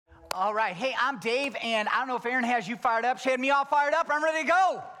All right. Hey, I'm Dave, and I don't know if Erin has you fired up. She had me all fired up. I'm ready to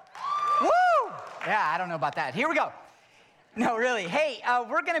go. Woo! Yeah, I don't know about that. Here we go. No, really. Hey,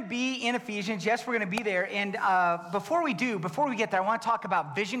 we're going to be in Ephesians. Yes, we're going to be there. And before we get there, I want to talk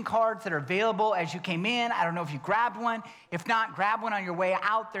about vision cards that are available as you came in. I don't know if you grabbed one. If not, grab one on your way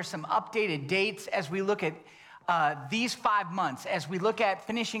out. There's some updated dates as we look at these 5 months. As we look at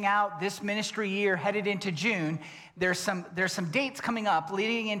finishing out this ministry year, headed into June, there's some dates coming up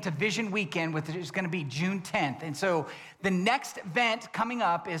leading into Vision Weekend, which is going to be June 10th. And so the next event coming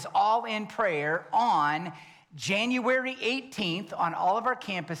up is All in Prayer on January 18th on all of our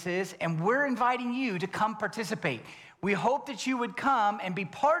campuses, and we're inviting you to come participate. We hope that you would come and be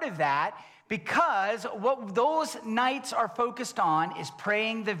part of that, because what those nights are focused on is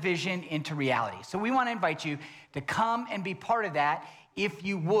praying the vision into reality. So we want to invite you to come and be part of that if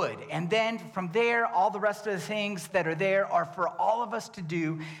you would. And then from there, all the rest of the things that are there are for all of us to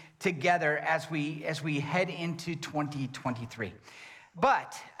do together as we head into 2023.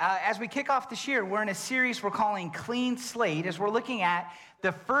 But as we kick off this year, we're in a series we're calling Clean Slate, as we're looking at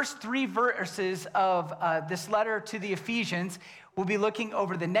the first 3 verses of this letter to the Ephesians. We'll be looking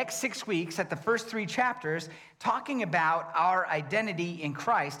over the next 6 weeks at the first 3 chapters, talking about our identity in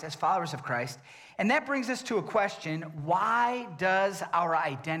Christ as followers of Christ. And that brings us to a question: why does our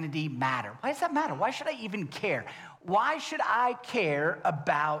identity matter? Why does that matter? Why should I even care? Why should I care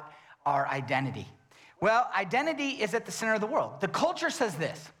about our identity? Well, identity is at the center of the world. The culture says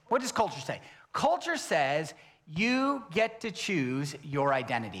this. What does culture say? Culture says you get to choose your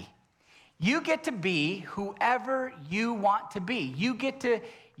identity. You get to be whoever you want to be. You get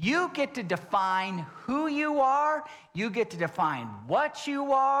to define who you are. You get to define what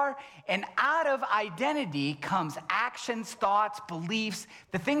you are. And out of identity comes actions, thoughts, beliefs.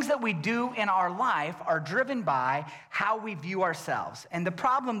 The things that we do in our life are driven by how we view ourselves. And the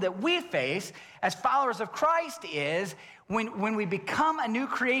problem that we face as followers of Christ is when we become a new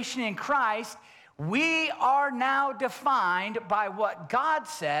creation in Christ, we are now defined by what God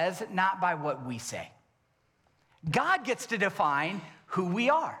says, not by what we say. God gets to define who we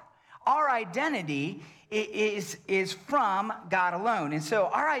are. Our identity is from God alone. And so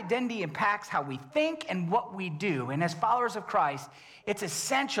our identity impacts how we think and what we do. And as followers of Christ, it's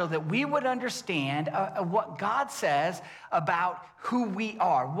essential that we would understand what God says about who we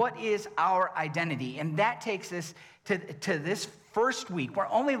are. What is our identity? And that takes us to this first week. We're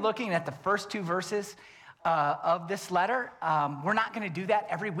only looking at the first 2 verses of this letter. We're not going to do that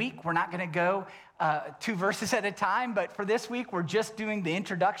every week. We're not going to go 2 verses at a time, but for this week, we're just doing the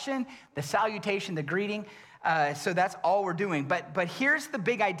introduction, the salutation, the greeting. So that's all we're doing. But here's the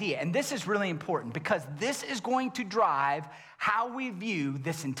big idea, and this is really important because this is going to drive how we view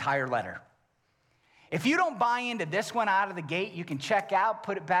this entire letter. If you don't buy into this one out of the gate, you can check out,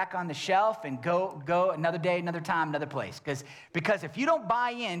 put it back on the shelf, and go another day, another time, another place. Because if you don't buy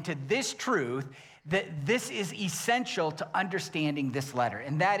into this truth, that this is essential to understanding this letter,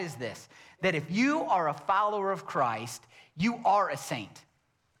 and that is this: that if you are a follower of Christ, you are a saint.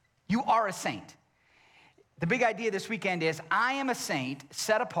 You are a saint. The big idea this weekend is, I am a saint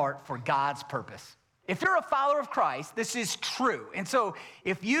set apart for God's purpose. If you're a follower of Christ, this is true. And so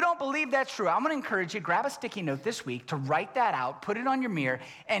if you don't believe that's true, I'm going to encourage you, grab a sticky note this week to write that out, put it on your mirror,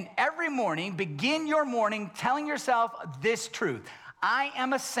 and every morning, begin your morning telling yourself this truth: I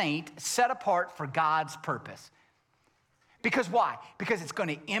am a saint set apart for God's purpose. Because why? Because it's going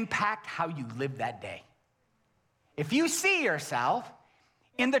to impact how you live that day. If you see yourself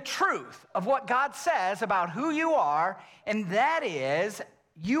in the truth of what God says about who you are, and that is,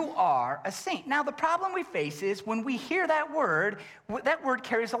 you are a saint. Now, the problem we face is when we hear that word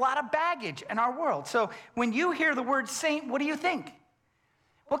carries a lot of baggage in our world. So when you hear the word saint, what do you think?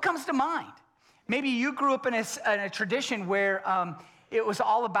 What comes to mind? Maybe you grew up in a tradition where it was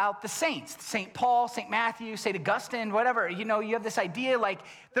all about the saints: St. Paul, St. Matthew, St. Augustine, whatever. You know, you have this idea like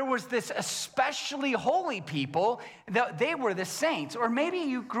there was this especially holy people, that they were the saints. Or maybe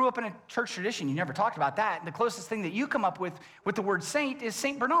you grew up in a church tradition, you never talked about that, and the closest thing that you come up with the word saint is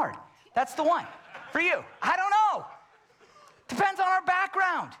St. Bernard. That's the one for you. I don't know. Depends on our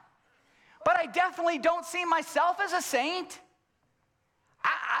background. But I definitely don't see myself as a saint.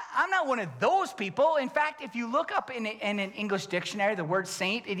 I'm not one of those people. In fact, if you look up in an English dictionary the word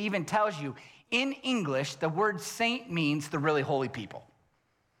saint, it even tells you in English the word saint means the really holy people.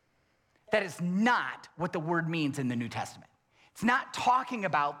 That is not what the word means in the New Testament. It's not talking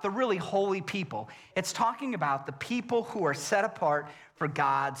about the really holy people. It's talking about the people who are set apart for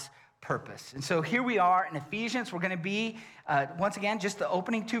God's purpose. And so here we are in Ephesians. We're going to be, once again, just the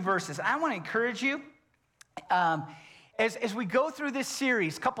opening 2 verses. I want to encourage you, as we go through this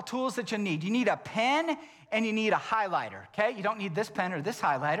series, a couple tools that you'll need. You need a pen and you need a highlighter, okay? You don't need this pen or this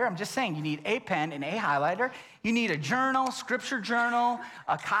highlighter. I'm just saying you need a pen and a highlighter. You need a journal, scripture journal,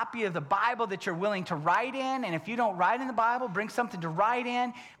 a copy of the Bible that you're willing to write in. And if you don't write in the Bible, bring something to write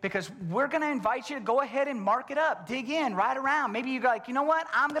in, because we're going to invite you to go ahead and mark it up, dig in, write around. Maybe you're like, you know what?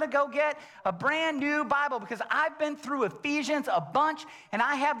 I'm going to go get a brand new Bible because I've been through Ephesians a bunch and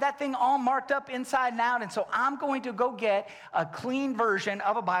I have that thing all marked up inside and out. And so I'm going to go get a clean version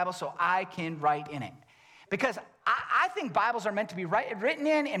of a Bible so I can write in it. Because I think Bibles are meant to be written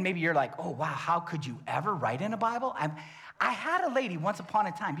in, and maybe you're like, oh, wow, how could you ever write in a Bible? I had a lady once upon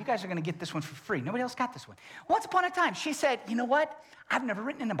a time. You guys are going to get this one for free. Nobody else got this one. Once upon a time, she said, you know what? I've never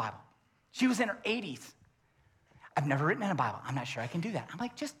written in a Bible. She was in her 80s. I've never written in a Bible. I'm not sure I can do that. I'm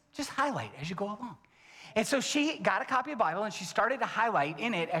like, just highlight as you go along. And so she got a copy of the Bible, and she started to highlight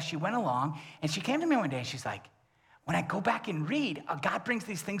in it as she went along. And she came to me one day, and she's like, when I go back and read, God brings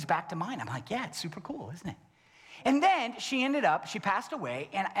these things back to mind. I'm like, yeah, it's super cool, isn't it? And then she passed away,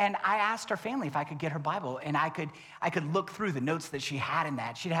 and I asked her family if I could get her Bible, and I could look through the notes that she had in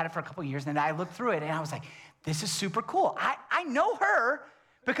that. She'd had it for a couple of years, and I looked through it, and I was like, this is super cool. I know her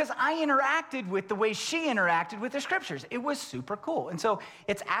because I interacted with the way she interacted with the scriptures. It was super cool. And so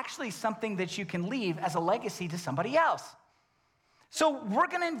it's actually something that you can leave as a legacy to somebody else. So we're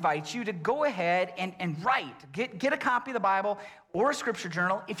going to invite you to go ahead and write. Get a copy of the Bible or a scripture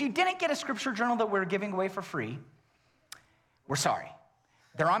journal. If you didn't get a scripture journal that we're giving away for free, we're sorry.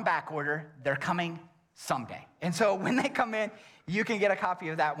 They're on back order. They're coming someday. And so when they come in, you can get a copy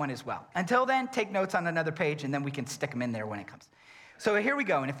of that one as well. Until then, take notes on another page, and then we can stick them in there when it comes. So here we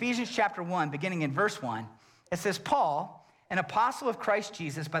go. In Ephesians chapter 1, beginning in verse 1, it says, Paul, an apostle of Christ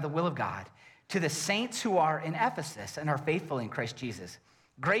Jesus by the will of God, to the saints who are in Ephesus and are faithful in Christ Jesus,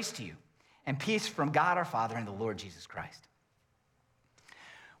 grace to you and peace from God our Father and the Lord Jesus Christ.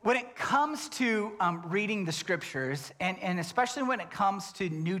 When it comes to reading the scriptures, and especially when it comes to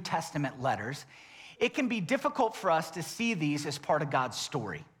New Testament letters, it can be difficult for us to see these as part of God's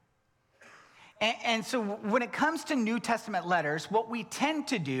story. And so when it comes to New Testament letters, what we tend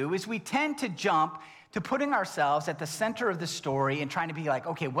to do is we tend to jump to putting ourselves at the center of the story and trying to be like,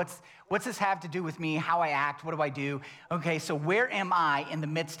 okay, what's this have to do with me, how I act, what do I do? Okay, so where am I in the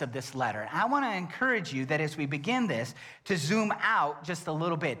midst of this letter? And I want to encourage you that as we begin this, to zoom out just a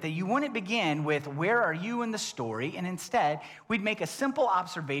little bit, that you wouldn't begin with where are you in the story, and instead, we'd make a simple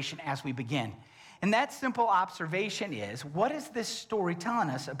observation as we begin. And that simple observation is, what is this story telling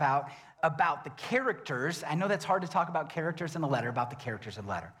us about the characters? I know that's hard to talk about characters in a letter, about the characters of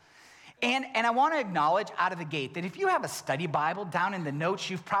the letter. And I want to acknowledge out of the gate that if you have a study Bible, down in the notes,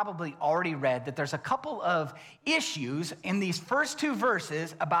 you've probably already read that there's a couple of issues in these first two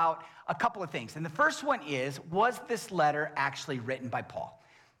verses about a couple of things. And the first one is, was this letter actually written by Paul?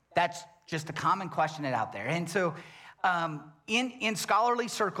 That's just a common question out there. And so in scholarly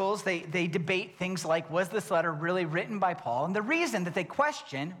circles, they debate things like, was this letter really written by Paul? And the reason that they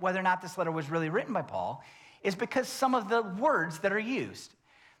question whether or not this letter was really written by Paul is because some of the words that are used.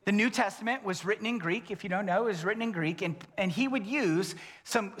 The New Testament was written in Greek. If you don't know, it was written in Greek. And he would use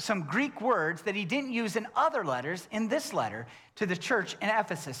some Greek words that he didn't use in other letters in this letter to the church in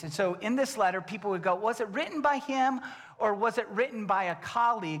Ephesus. And so in this letter, people would go, was it written by him or was it written by a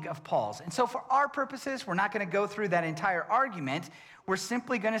colleague of Paul's? And so for our purposes, we're not going to go through that entire argument. We're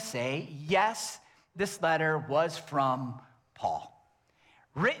simply going to say, yes, this letter was from Paul.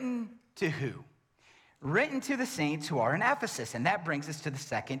 Written to who? Written to the saints who are in Ephesus. And that brings us to the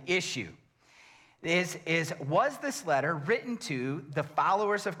second issue. Was this letter written to the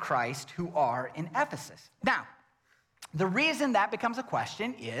followers of Christ who are in Ephesus? Now, the reason that becomes a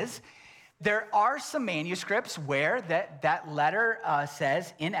question is there are some manuscripts where that letter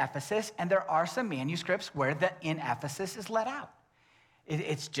says in Ephesus, and there are some manuscripts where the in Ephesus is let out.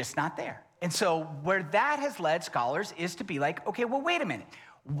 It's just not there. And so where that has led scholars is to be like, okay, well, wait a minute.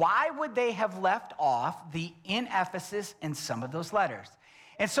 Why would they have left off the in Ephesus in some of those letters?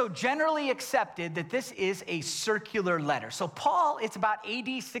 And so generally accepted that this is a circular letter. So Paul, it's about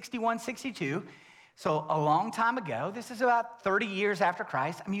AD 61, 62. So a long time ago. This is about 30 years after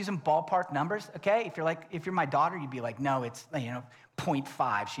Christ. I'm using ballpark numbers, okay? If you're my daughter, you'd be like, no, it's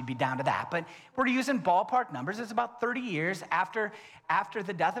 0.5. She'd be down to that. But we're using ballpark numbers. It's about 30 years after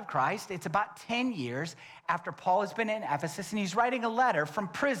the death of Christ. It's about 10 years after Paul has been in Ephesus, and he's writing a letter from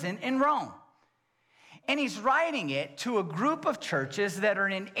prison in Rome. And he's writing it to a group of churches that are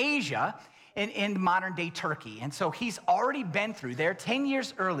in Asia. in modern day Turkey. And so he's already been through there. 10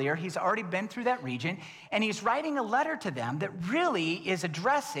 years earlier, he's already been through that region. And he's writing a letter to them that really is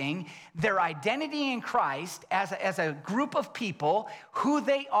addressing their identity in Christ as a group of people, who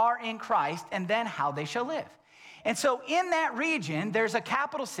they are in Christ, and then how they shall live. And so in that region, there's a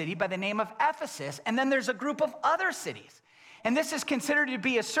capital city by the name of Ephesus, and then there's a group of other cities. And this is considered to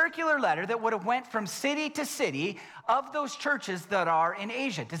be a circular letter that would have went from city to city of those churches that are in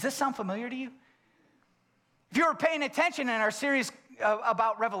Asia. Does this sound familiar to you? If you were paying attention in our series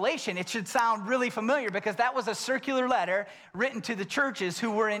about Revelation, it should sound really familiar, because that was a circular letter written to the churches who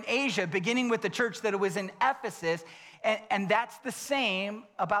were in Asia, beginning with the church that was in Ephesus. And that's the same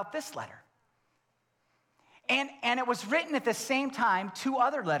about this letter. And it was written at the same time. Two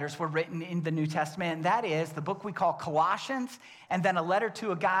other letters were written in the New Testament, and that is the book we call Colossians, and then a letter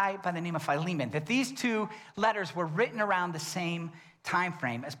to a guy by the name of Philemon. That these two letters were written around the same time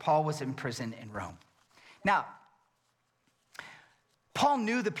frame as Paul was in prison in Rome. Now, Paul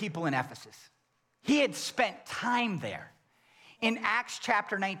knew the people in Ephesus. He had spent time there. In Acts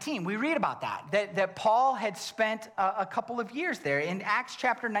chapter 19, we read about that Paul had spent a couple of years there. In Acts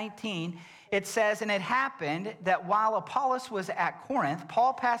chapter 19, it says, "And it happened that while Apollos was at Corinth,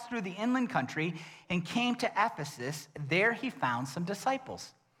 Paul passed through the inland country and came to Ephesus. There he found some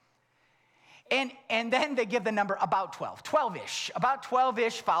disciples." And then they give the number about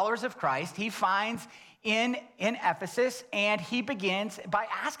 12-ish followers of Christ he finds in Ephesus, and he begins by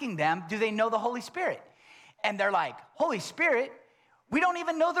asking them, do they know the Holy Spirit? And they're like, Holy Spirit? We don't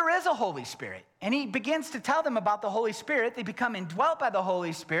even know there is a Holy Spirit. And he begins to tell them about the Holy Spirit. They become indwelt by the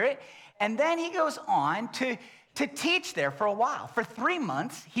Holy Spirit. And then he goes on to teach there for a while. For 3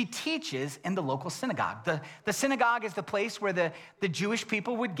 months, he teaches in the local synagogue. The synagogue is the place where the Jewish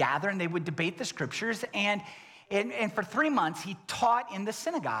people would gather and they would debate the scriptures. And for 3 months, he taught in the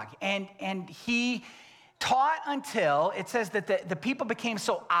synagogue. And he taught until it says that the people became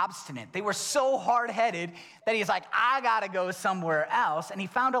so obstinate. They were so hard-headed that he's like, I got to go somewhere else. And he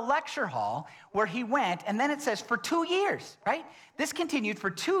found a lecture hall where he went. And then it says for 2 years, right? This continued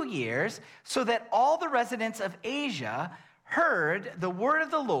for 2 years, so that all the residents of Asia heard the word of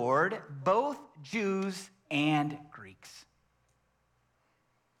the Lord, both Jews and Greeks.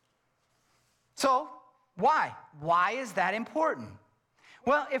 So why? Why is that important?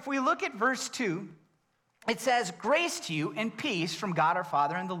 Well, if we look at verse 2, it says, grace to you and peace from God our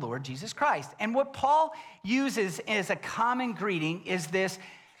Father and the Lord Jesus Christ. And what Paul uses as a common greeting is this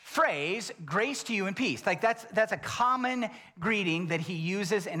phrase, grace to you and peace. Like that's a common greeting that he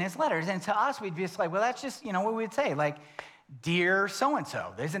uses in his letters. And to us, we'd be just like, well, that's just, what we'd say, like, dear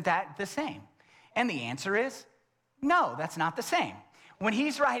so-and-so. Isn't that the same? And the answer is, no, that's not the same. When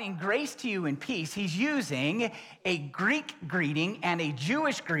he's writing grace to you and peace, he's using a Greek greeting and a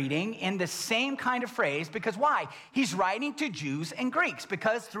Jewish greeting in the same kind of phrase. Because why? He's writing to Jews and Greeks.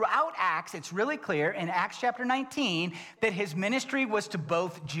 Because throughout Acts, it's really clear in Acts chapter 19 that his ministry was to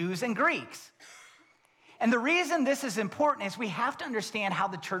both Jews and Greeks. And the reason this is important is we have to understand how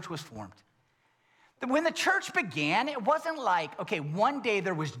the church was formed. When the church began, it wasn't like, okay, one day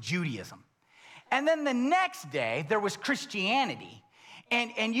there was Judaism. And then the next day there was Christianity.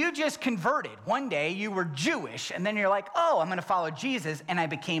 And you just converted. One day you were Jewish, and then you're like, oh, I'm going to follow Jesus, and I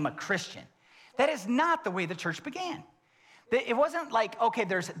became a Christian. That is not the way the church began. It wasn't like, okay,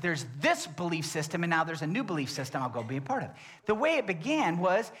 there's this belief system, and now there's a new belief system I'll go be a part of. The way it began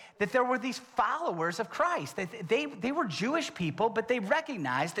was that there were these followers of Christ. They were Jewish people, but they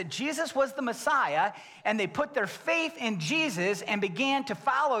recognized that Jesus was the Messiah, and they put their faith in Jesus and began to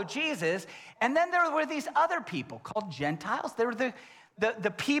follow Jesus. And then there were these other people called Gentiles. They were the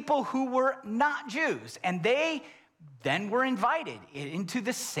people who were not Jews, and they then were invited into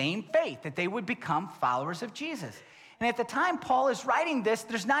the same faith, that they would become followers of Jesus. And at the time Paul is writing this,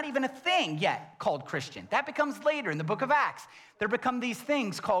 there's not even a thing yet called Christian. That becomes later in the book of Acts. There become these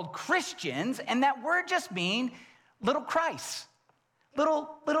things called Christians, and that word just means little Christ,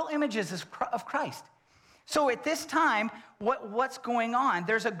 little images of Christ. So at this time, what's going on?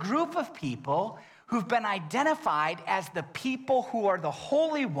 There's a group of people who've been identified as the people who are the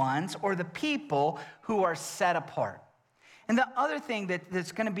holy ones, or the people who are set apart. And the other thing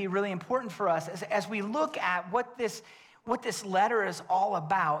that's going to be really important for us is as we look at what this letter is all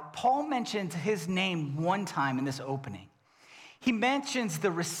about, Paul mentions his name one time in this opening. He mentions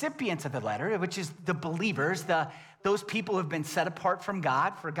the recipients of the letter, which is the believers, those people who have been set apart from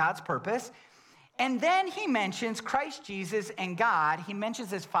God for God's purpose. And then he mentions Christ Jesus and God. He mentions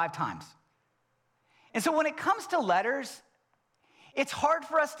this 5 times. And so when it comes to letters, it's hard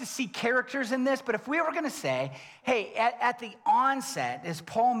for us to see characters in this, but if we were going to say, hey, at the onset, as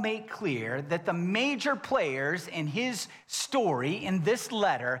Paul made clear, that the major players in his story, in this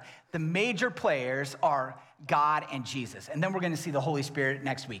letter, the major players are God and Jesus. And then we're going to see the Holy Spirit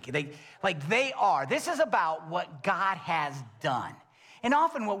next week. They are. This is about what God has done. And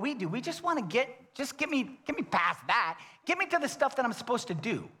often what we do, we just want to get me past that. Get me to the stuff that I'm supposed to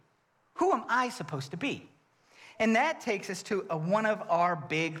do. Who am I supposed to be? And that takes us to one of our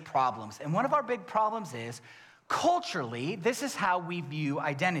big problems. And one of our big problems is, culturally, this is how we view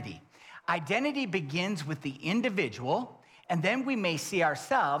identity. Identity begins with the individual, and then we may see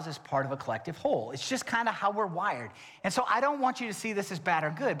ourselves as part of a collective whole. It's just kind of how we're wired. And so I don't want you to see this as bad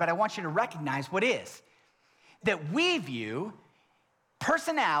or good, but I want you to recognize what is. That we view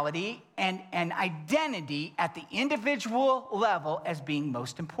personality and identity at the individual level as being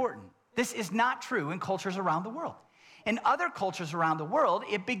most important. This is not true in cultures around the world. In other cultures around the world,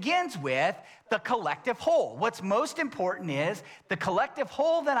 it begins with the collective whole. What's most important is the collective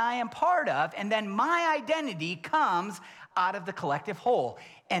whole that I am part of, and then my identity comes out of the collective whole.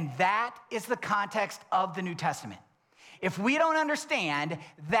 And that is the context of the New Testament. If we don't understand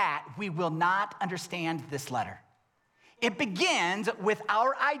that, we will not understand this letter. It begins with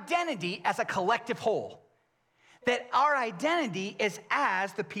our identity as a collective whole. That our identity is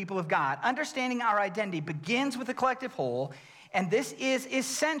as the people of God. Understanding our identity begins with the collective whole, and this is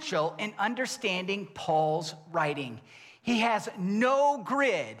essential in understanding Paul's writing. He has no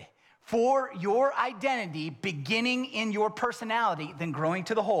grid for your identity beginning in your personality, then growing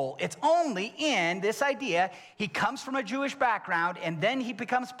to the whole. It's only in this idea, he comes from a Jewish background, and then he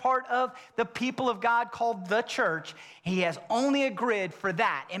becomes part of the people of God called the church. He has only a grid for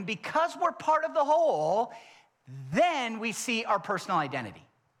that. And because we're part of the whole, then we see our personal identity.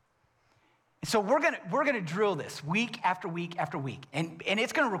 So we're gonna drill this week after week after week. And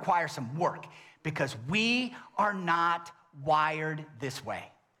it's gonna require some work because we are not wired this way.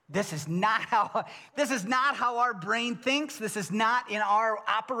 This is not how our brain thinks. This is not in our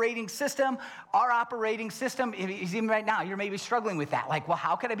operating system. Our operating system is even right now, you're maybe struggling with that. Like, well,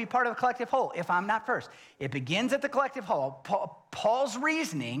 how can I be part of a collective whole if I'm not first? It begins at the collective whole. Paul's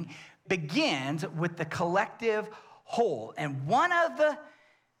reasoning begins with the collective whole. And one of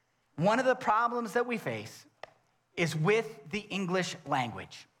the problems that we face is with the English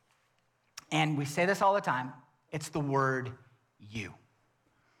language. And we say this all the time. It's the word you.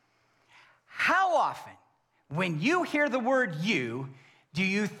 How often, when you hear the word you, do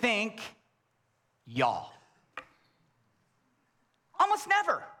you think y'all? Almost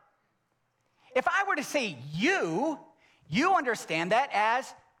never. If I were to say you understand that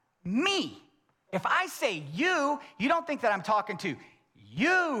as me. If I say you don't think that I'm talking to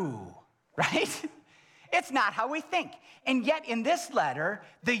you, right? It's not how we think. And yet in this letter,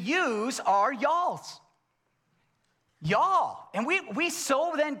 the yous are y'alls. Y'all. And we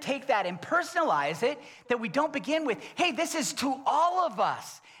so then take that and personalize it that we don't begin with, hey, this is to all of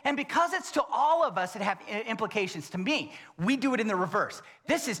us. And because it's to all of us, it has implications to me. We do it in the reverse.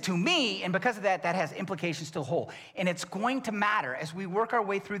 This is to me, and because of that, that has implications to the whole. And it's going to matter as we work our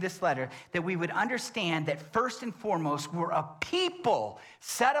way through this letter that we would understand that first and foremost, we're a people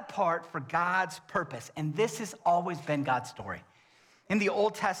set apart for God's purpose. And this has always been God's story. In the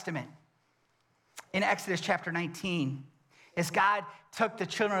Old Testament, in Exodus chapter 19, as God took the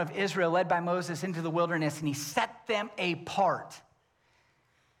children of Israel led by Moses into the wilderness and he set them apart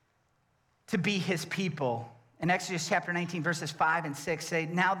to be his people. In Exodus chapter 19, verses 5 and 6 say,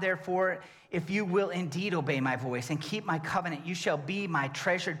 now therefore, if you will indeed obey my voice and keep my covenant, you shall be my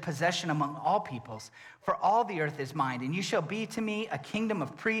treasured possession among all peoples, for all the earth is mine, and you shall be to me a kingdom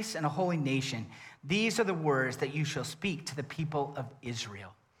of priests and a holy nation. These are the words that you shall speak to the people of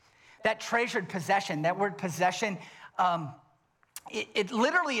Israel. That treasured possession, that word possession, it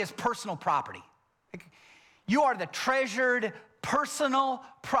literally is personal property. You are the treasured personal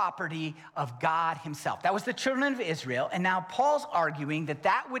property of God himself. That was the children of Israel. And now Paul's arguing that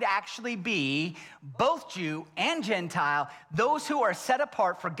that would actually be both Jew and Gentile, those who are set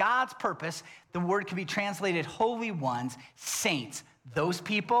apart for God's purpose. The word can be translated holy ones, saints. Those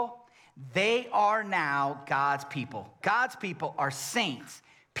people, they are now God's people. God's people are saints,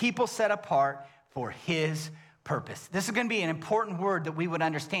 people set apart for his purpose. This is going to be an important word that we would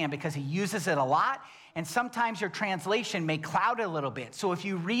understand because he uses it a lot, and sometimes your translation may cloud it a little bit. So if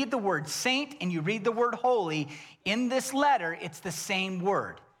you read the word saint and you read the word holy in this letter, it's the same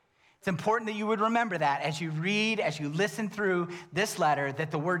word. It's important that you would remember that as you read, as you listen through this letter, that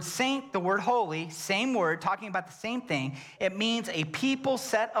the word saint, the word holy, same word, talking about the same thing. It means a people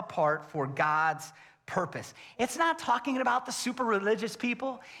set apart for God's purpose. It's not talking about the super religious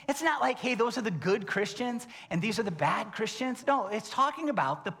people. It's not like, hey, those are the good Christians and these are the bad Christians. No, it's talking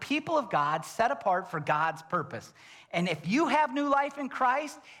about the people of God set apart for God's purpose. And if you have new life in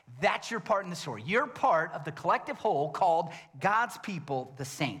Christ, that's your part in the story. You're part of the collective whole called God's people, the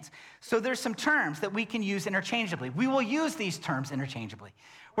saints. So there's some terms that we can use interchangeably. We will use these terms interchangeably.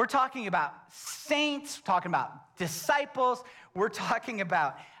 We're talking about saints, talking about disciples. We're talking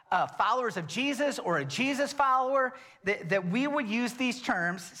about followers of Jesus or a Jesus follower, that we would use these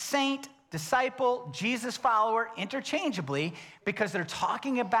terms, saint, disciple, Jesus follower, interchangeably because they're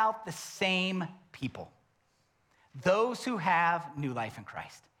talking about the same people. Those who have new life in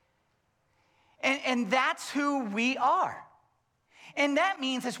Christ. And that's who we are. And that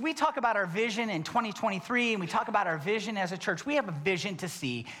means as we talk about our vision in 2023 and we talk about our vision as a church, we have a vision to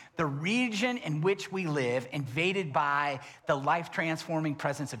see the region in which we live invaded by the life-transforming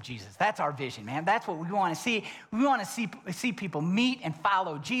presence of Jesus. That's our vision, man. That's what we want to see. We want to see people meet and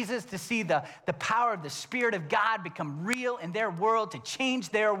follow Jesus, to see the power of the Spirit of God become real in their world, to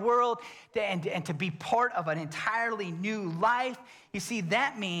change their world, and to be part of an entirely new life. You see,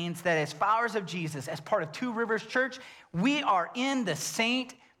 that means that as followers of Jesus, as part of Two Rivers Church, we are in the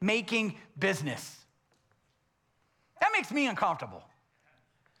saint-making business. That makes me uncomfortable.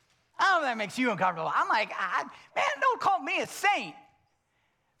 I don't know if that makes you uncomfortable. I'm like, man, don't call me a saint.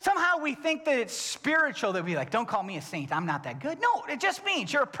 Somehow we think that it's spiritual that we like, don't call me a saint, I'm not that good. No, it just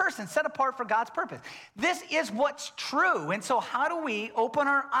means you're a person set apart for God's purpose. This is what's true. And so how do we open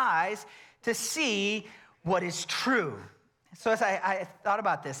our eyes to see what is true? So as I thought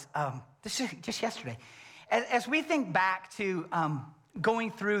about this just yesterday, as we think back to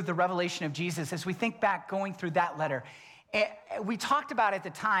going through the revelation of Jesus, as we think back going through that letter, we talked about at the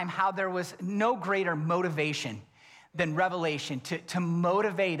time how there was no greater motivation than revelation to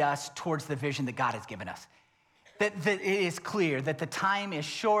motivate us towards the vision that God has given us. That it is clear that the time is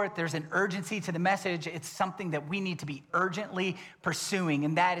short, there's an urgency to the message, it's something that we need to be urgently pursuing,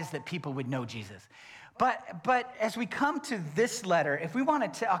 and that is that people would know Jesus. But as we come to this letter, if we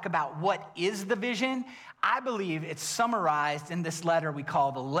want to talk about what is the vision, I believe it's summarized in this letter we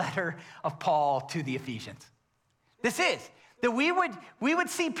call the letter of Paul to the Ephesians. This is that we would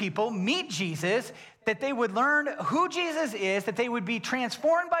see people meet Jesus, that they would learn who Jesus is, that they would be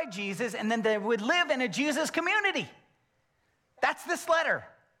transformed by Jesus, and then they would live in a Jesus community. That's this letter.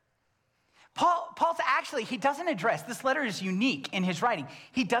 Paul's actually, he doesn't address, this letter is unique in his writing.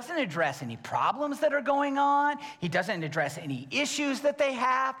 He doesn't address any problems that are going on. He doesn't address any issues that they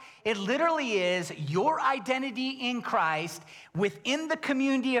have. It literally is your identity in Christ within the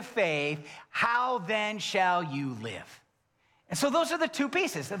community of faith. How then shall you live? And so those are the two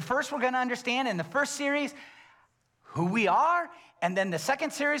pieces. The first we're going to understand in the first series, who we are. And then the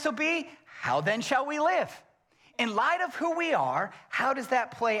second series will be, how then shall we live? In light of who we are, how does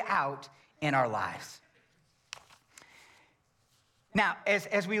that play out in our lives? Now,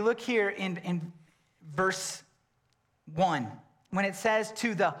 as we look here in verse 1, when it says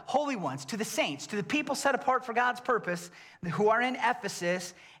to the holy ones, to the saints, to the people set apart for God's purpose, who are in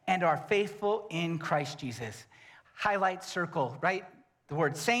Ephesus and are faithful in Christ Jesus. Highlight, circle, right? The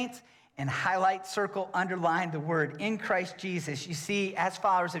word saints, and highlight, circle, underline the word in Christ Jesus. You see, as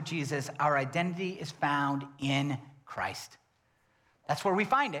followers of Jesus, our identity is found in Christ. That's where we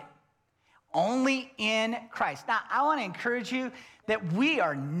find it. Only in Christ. Now, I want to encourage you that we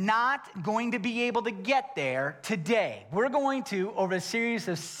are not going to be able to get there today. We're going to, over a series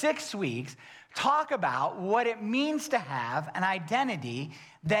of 6 weeks, talk about what it means to have an identity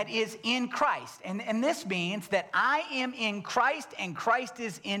that is in Christ. And this means that I am in Christ and Christ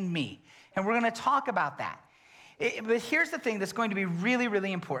is in me. And we're going to talk about that. But here's the thing that's going to be really,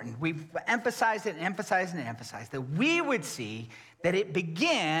 really important. We've emphasized it and emphasized and emphasized that we would see that it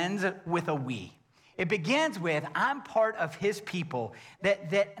begins with a we. It begins with, I'm part of his people,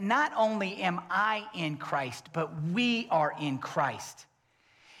 that not only am I in Christ, but we are in Christ.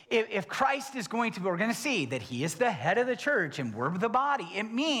 If Christ is going to, we're going to see that he is the head of the church and we're the body.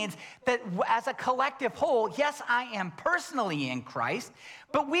 It means that as a collective whole, yes, I am personally in Christ,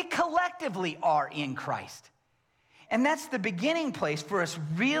 but we collectively are in Christ. And that's the beginning place for us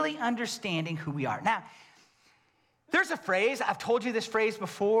really understanding who we are. Now, there's a phrase, I've told you this phrase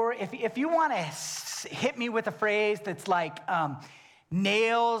before. If you want to hit me with a phrase that's like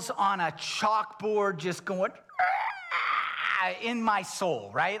nails on a chalkboard just going in my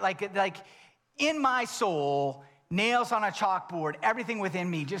soul, right? Like in my soul, nails on a chalkboard, everything within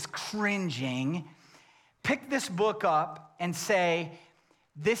me just cringing. Pick this book up and say,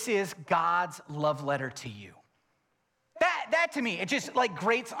 this is God's love letter to you. That that to me, it just like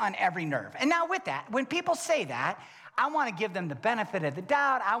grates on every nerve. And now with that, when people say that, I want to give them the benefit of the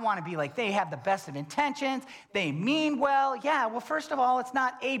doubt. I want to be like, they have the best of intentions. They mean well. Yeah, well, first of all, it's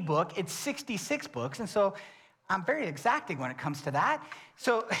not a book. It's 66 books. And so I'm very exacting when it comes to that.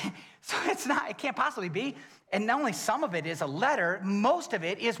 So it can't possibly be. And not only some of it is a letter, most of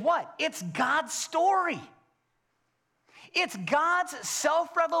it is what? It's God's story. It's God's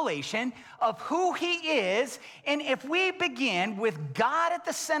self-revelation of who he is. And if we begin with God at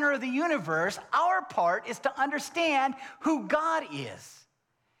the center of the universe, our part is to understand who God is.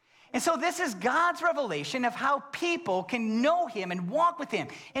 And so this is God's revelation of how people can know him and walk with him.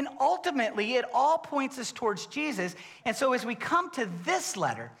 And ultimately, it all points us towards Jesus. And so as we come to this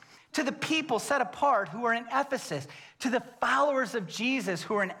letter, to the people set apart who are in Ephesus, to the followers of Jesus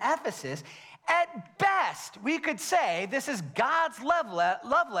who are in Ephesus, at best, we could say this is God's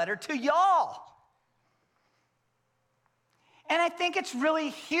love letter to y'all. And I think it's really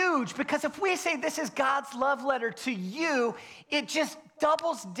huge because if we say this is God's love letter to you, it just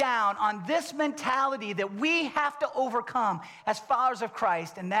doubles down on this mentality that we have to overcome as followers of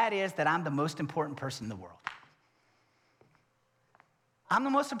Christ, and that is that I'm the most important person in the world. I'm the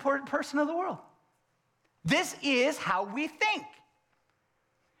most important person in the world. This is how we think.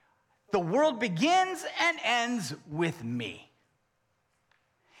 The world begins and ends with me.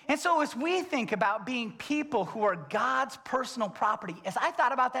 And so as we think about being people who are God's personal property, as I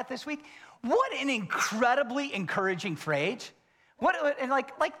thought about that this week, what an incredibly encouraging phrase.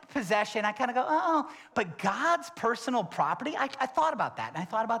 Like possession, I kind of go, oh, but God's personal property, I thought about that, and I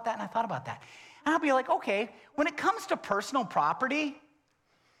thought about that, and I thought about that. And I'll be like, okay, when it comes to personal property,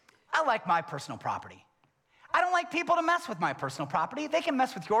 I like my personal property. I don't like people to mess with my personal property. They can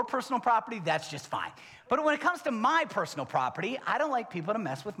mess with your personal property, that's just fine. But when it comes to my personal property, I don't like people to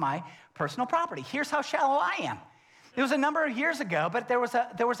mess with my personal property. Here's how shallow I am. It was a number of years ago, but there was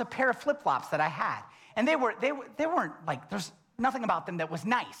a pair of flip-flops that I had. And they weren't like, there's nothing about them that was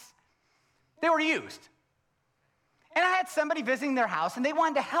nice. They were used. And I had somebody visiting their house, and they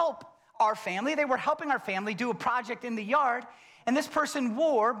wanted to help our family. They were helping our family do a project in the yard, and this person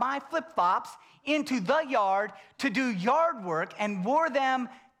wore my flip-flops into the yard to do yard work and wore them,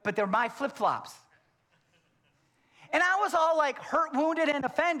 but they're my flip-flops. And I was all like hurt, wounded, and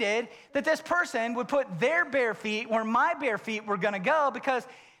offended that this person would put their bare feet where my bare feet were gonna go, because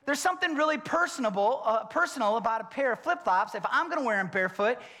there's something really personal about a pair of flip-flops. If I'm gonna wear them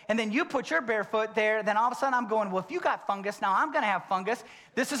barefoot and then you put your bare foot there, then all of a sudden I'm going, well, if you got fungus, now I'm gonna have fungus.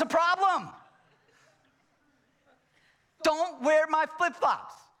 This is a problem. Don't wear my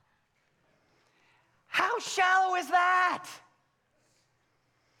flip-flops. How shallow is that?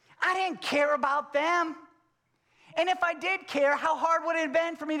 I didn't care about them. And if I did care, how hard would it have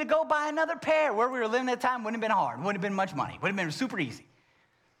been for me to go buy another pair? Where we were living at the time wouldn't have been hard. Wouldn't have been much money. Would have been super easy.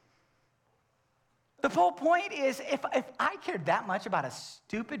 The whole point is, if I cared that much about a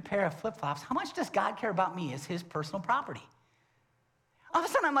stupid pair of flip-flops, how much does God care about me as his personal property? All of a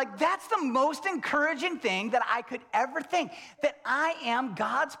sudden, I'm like, that's the most encouraging thing that I could ever think, that I am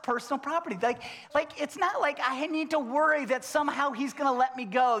God's personal property. Like it's not like I need to worry that somehow he's going to let me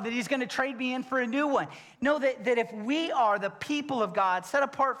go, that he's going to trade me in for a new one. No, that if we are the people of God, set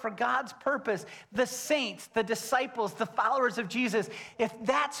apart for God's purpose, the saints, the disciples, the followers of Jesus, if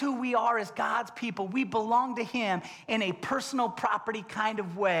that's who we are as God's people, we belong to him in a personal property kind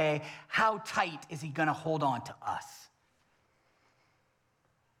of way, how tight is he going to hold on to us?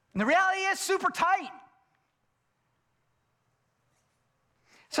 And the reality is super tight.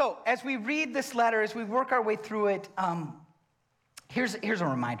 So as we read this letter, as we work our way through it, here's a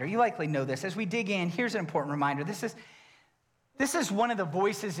reminder. You likely know this. As we dig in, here's an important reminder. This is one of the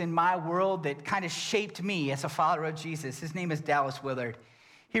voices in my world that kind of shaped me as a follower of Jesus. His name is Dallas Willard.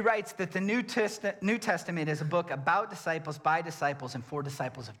 He writes that the New Testament is a book about disciples, by disciples, and for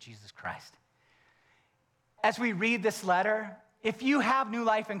disciples of Jesus Christ. As we read this letter, if you have new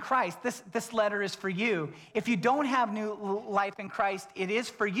life in Christ, this letter is for you. If you don't have new life in Christ, it is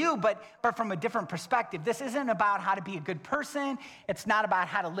for you, but from a different perspective. This isn't about how to be a good person. It's not about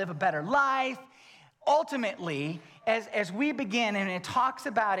how to live a better life. Ultimately, as we begin, and it talks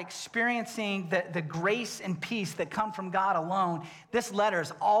about experiencing the grace and peace that come from God alone, this letter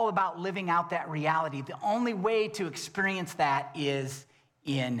is all about living out that reality. The only way to experience that is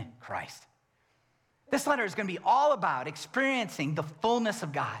in Christ. This letter is going to be all about experiencing the fullness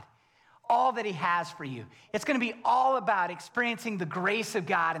of God, all that he has for you. It's going to be all about experiencing the grace of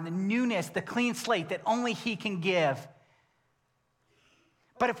God and the newness, the clean slate that only he can give.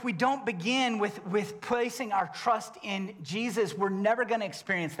 But if we don't begin with placing our trust in Jesus, we're never going to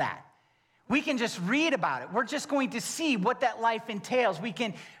experience that. We can just read about it. We're just going to see what that life entails. We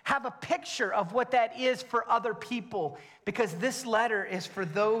can have a picture of what that is for other people, because this letter is for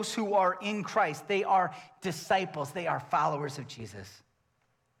those who are in Christ. They are disciples. They are followers of Jesus.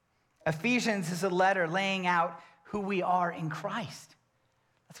 Ephesians is a letter laying out who we are in Christ.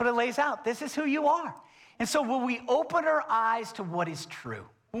 That's what it lays out. This is who you are. And so will we open our eyes to what is true?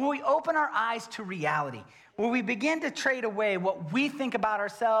 Will we open our eyes to reality? Will we begin to trade away what we think about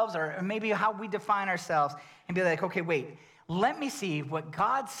ourselves or maybe how we define ourselves and be like, okay, wait, let me see what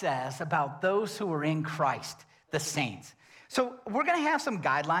God says about those who are in Christ, the saints. So we're going to have some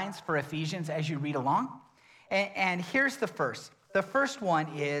guidelines for Ephesians as you read along. And here's the first. The first one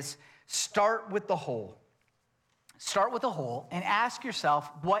is start with the whole. Start with the whole and ask yourself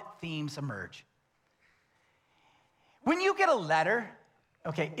what themes emerge. When you get a letter,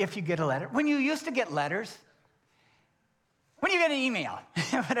 okay, if you get a letter, when you used to get letters, when you get an email,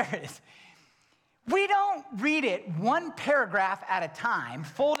 whatever it is, we don't read it one paragraph at a time,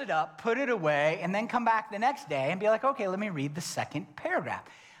 fold it up, put it away, and then come back the next day and be like, okay, let me read the second paragraph.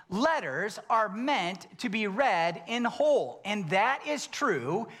 Letters are meant to be read in whole, and that is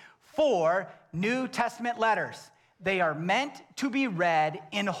true for New Testament letters. They are meant to be read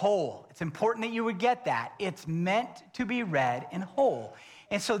in whole. It's important that you would get that. It's meant to be read in whole.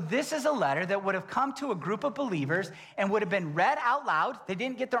 And so this is a letter that would have come to a group of believers and would have been read out loud. They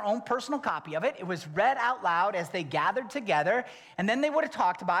didn't get their own personal copy of it. It was read out loud as they gathered together, and then they would have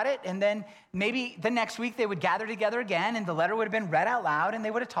talked about it, and then maybe the next week they would gather together again, and the letter would have been read out loud, and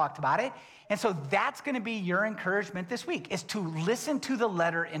they would have talked about it. And so that's going to be your encouragement this week, is to listen to the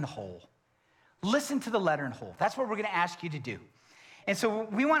letter in whole. Listen to the letter in whole. That's what we're going to ask you to do. And so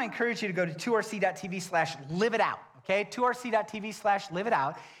we want to encourage you to go to 2rc.tv/live-it-out, okay?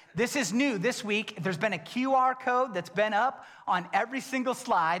 2rc.tv/live-it-out. This is new this week. There's been a QR code that's been up on every single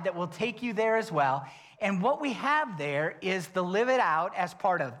slide that will take you there as well. And what we have there is the Live It Out as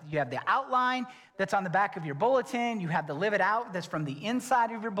part of, you have the outline that's on the back of your bulletin. You have the Live It Out that's from the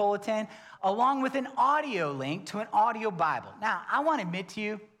inside of your bulletin, along with an audio link to an audio Bible. Now, I want to admit to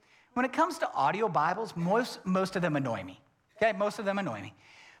you, when it comes to audio Bibles, most of them annoy me, okay? Most of them annoy me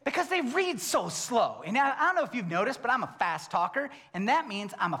because they read so slow. And I don't know if you've noticed, but I'm a fast talker, and that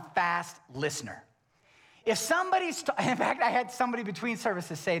means I'm a fast listener. If somebody's, in fact, I had somebody between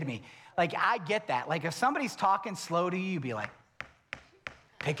services say to me, like, I get that. Like, if somebody's talking slow to you, you'd be like,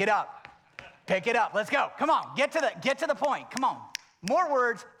 pick it up, let's go. Come on, get to the point, come on. More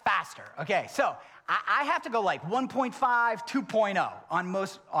words, faster. Okay, so I have to go like 1.5, 2.0 on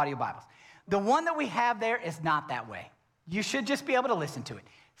most audio Bibles. The one that we have there is not that way. You should just be able to listen to it.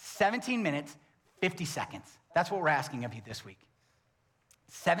 17 minutes, 50 seconds. That's what we're asking of you this week.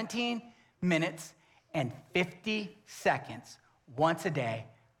 17 minutes and 50 seconds once a day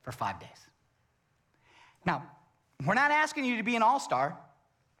for 5 days. Now, we're not asking you to be an all-star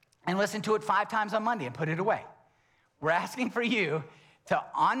and listen to it 5 times on Monday and put it away. We're asking for you to,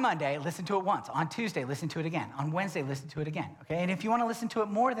 on Monday, listen to it once. On Tuesday, listen to it again. On Wednesday, listen to it again, okay? And if you want to listen to it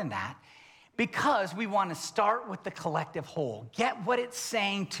more than that, because we want to start with the collective whole, get what it's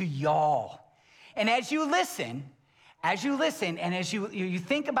saying to y'all. And as you listen, and as you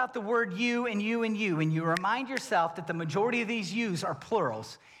think about the word you, and you remind yourself that the majority of these yous are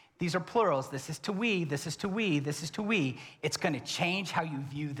plurals. These are plurals. This is to we, this is to we, this is to we. It's going to change how you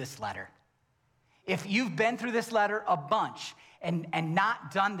view this letter. If you've been through this letter a bunch and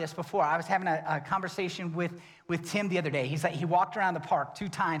not done this before, I was having a conversation with Tim the other day. He's like, he walked around the park 2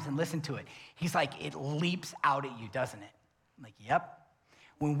 times and listened to it. He's like, it leaps out at you, doesn't it? I'm like, yep.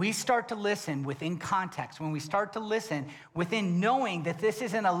 When we start to listen within context, when we start to listen within knowing that this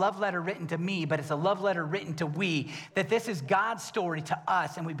isn't a love letter written to me, but it's a love letter written to we, that this is God's story to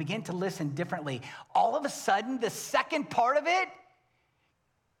us, and we begin to listen differently, all of a sudden, the second part of it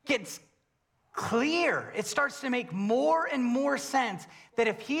gets clear. It starts to make more and more sense that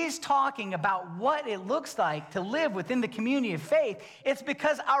if he's talking about what it looks like to live within the community of faith, it's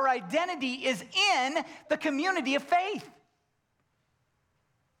because our identity is in the community of faith.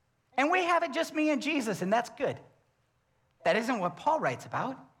 And we have it just me and Jesus, and that's good. That isn't what Paul writes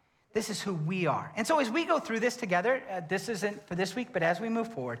about. This is who we are. And so as we go through this together, this isn't for this week, but as we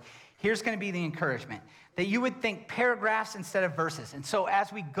move forward, here's going to be the encouragement, that you would think paragraphs instead of verses. And so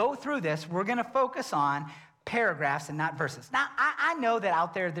as we go through this, we're going to focus on paragraphs and not verses. Now, I know that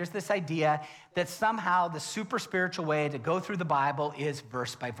out there's this idea that somehow the super spiritual way to go through the Bible is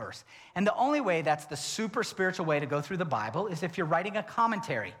verse by verse. And the only way that's the super spiritual way to go through the Bible is if you're writing a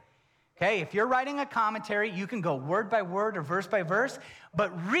commentary. Okay, if you're writing a commentary, you can go word by word or verse by verse.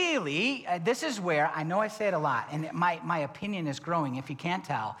 But really, this is where, I know I say it a lot, and my opinion is growing if you can't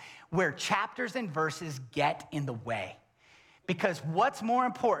tell, where chapters and verses get in the way. Because what's more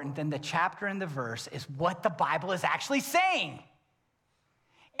important than the chapter and the verse is what the Bible is actually saying.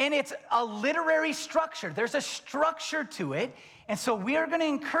 And it's a literary structure. There's a structure to it. And so we are going to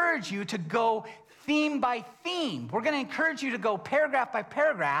encourage you to go theme by theme. We're going to encourage you to go paragraph by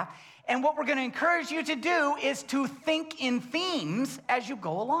paragraph. And what we're going to encourage you to do is to think in themes as you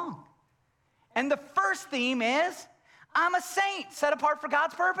go along. And the first theme is, I'm a saint set apart for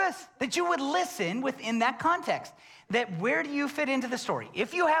God's purpose. That you would listen within that context. That where do you fit into the story?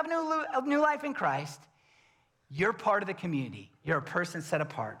 If you have new life in Christ, you're part of the community. You're a person set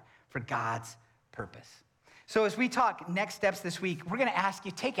apart for God's purpose. So as we talk next steps this week, we're going to ask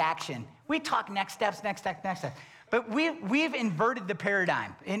you, take action. We talk next steps. But we've inverted the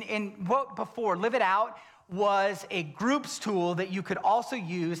paradigm. In what before, Live It Out was a groups tool that you could also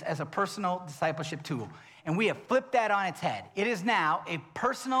use as a personal discipleship tool. And we have flipped that on its head. It is now a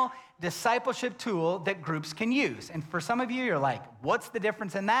personal discipleship tool that groups can use. And for some of you, you're like, what's the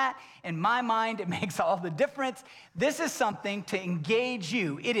difference in that? In my mind, it makes all the difference. This is something to engage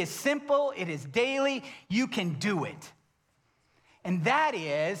you. It is simple. It is daily. You can do it. And that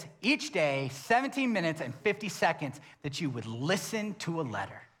is each day, 17 minutes and 50 seconds that you would listen to a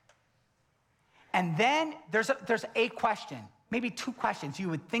letter. And then there's a question. Maybe two questions. You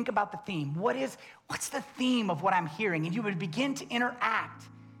would think about the theme. What's the theme of what I'm hearing? And you would begin to interact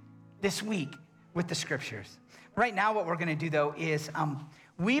this week with the scriptures. Right now, what we're going to do, though, is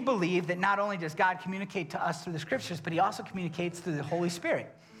we believe that not only does God communicate to us through the scriptures, but he also communicates through the Holy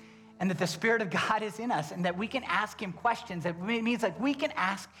Spirit. And that the Spirit of God is in us and that we can ask him questions. It means like we can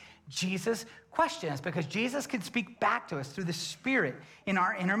ask Jesus questions because Jesus can speak back to us through the Spirit in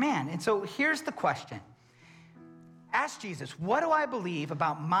our inner man. And so here's the question. Ask Jesus, what do I believe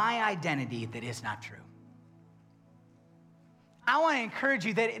about my identity that is not true? I want to encourage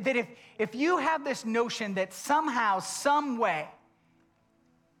you that if you have this notion that somehow, some way,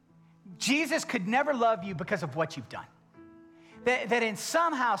 Jesus could never love you because of what you've done. That in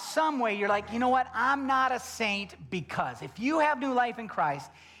somehow, some way, you're like, you know what? I'm not a saint because. If you have new life in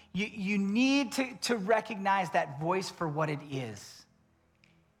Christ, you need to recognize that voice for what it is.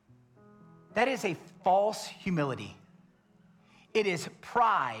 That is a false humility. It is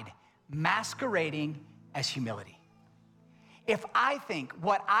pride masquerading as humility. If I think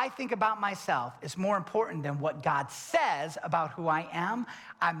what I think about myself is more important than what God says about who I am,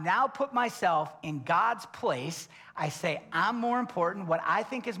 I've now put myself in God's place. I say, I'm more important. What I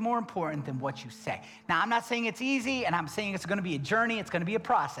think is more important than what you say. Now, I'm not saying it's easy, and I'm saying it's going to be a journey. It's going to be a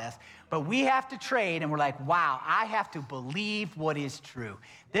process. But we have to trade, and we're like, wow, I have to believe what is true.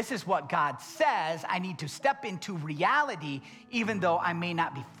 This is what God says. I need to step into reality, even though I may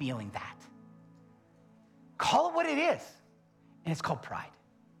not be feeling that. Call it what it is. And it's called pride.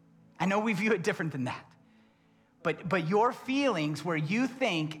 I know we view it different than that. But your feelings where you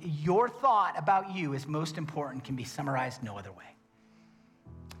think your thought about you is most important can be summarized no other way.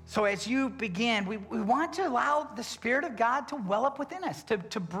 So as you begin, we want to allow the Spirit of God to well up within us,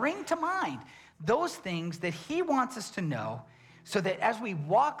 to bring to mind those things that he wants us to know so that as we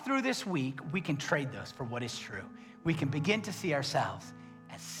walk through this week, we can trade those for what is true. We can begin to see ourselves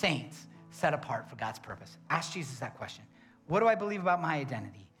as saints set apart for God's purpose. Ask Jesus that question. What do I believe about my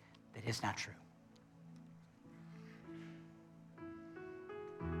identity that is not true?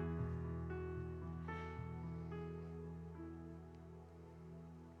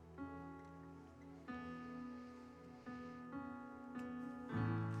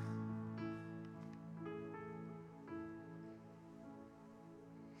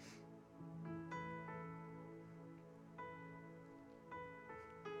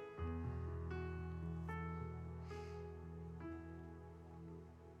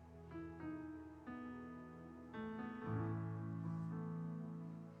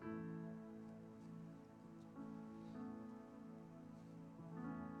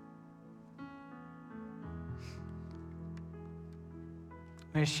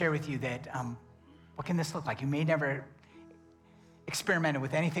 I'm going to share with you that what can this look like? You may never experimented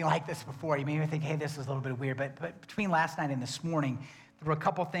with anything like this before. You may even think, hey, this is a little bit weird. But between last night and this morning, there were a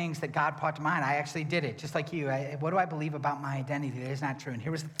couple things that God brought to mind. I actually did it, just like you. What do I believe about my identity that is not true? And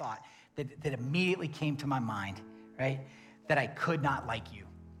here was the thought that immediately came to my mind, right? That I could not like you.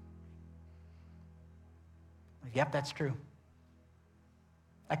 Yep, that's true.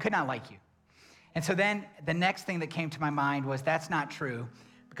 I could not like you. And so then the next thing that came to my mind was that's not true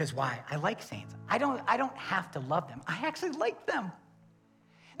because why? I like saints. I don't have to love them. I actually like them.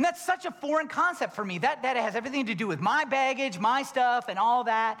 And that's such a foreign concept for me. That has everything to do with my baggage, my stuff, and all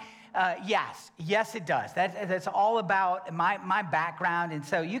that. Yes, it does. That's all about my background. And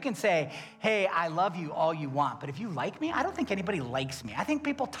so you can say, hey, I love you all you want. But if you like me, I don't think anybody likes me. I think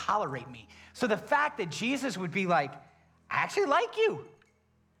people tolerate me. So the fact that Jesus would be like, I actually like you,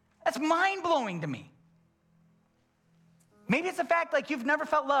 that's mind-blowing to me. Maybe it's the fact like you've never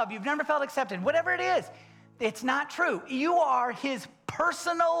felt love, you've never felt accepted, whatever it is. It's not true. You are his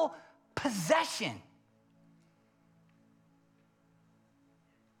personal possession.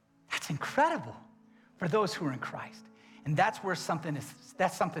 That's incredible for those who are in Christ. And that's something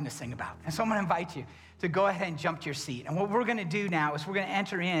to sing about. And so I'm going to invite you to go ahead and jump to your seat. And what we're going to do now is we're going to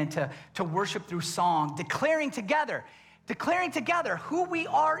enter into worship through song, declaring together who we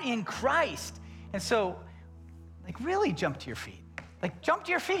are in Christ. And so, really jump to your feet. Jump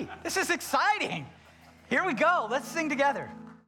to your feet. This is exciting. Here we go. Let's sing together.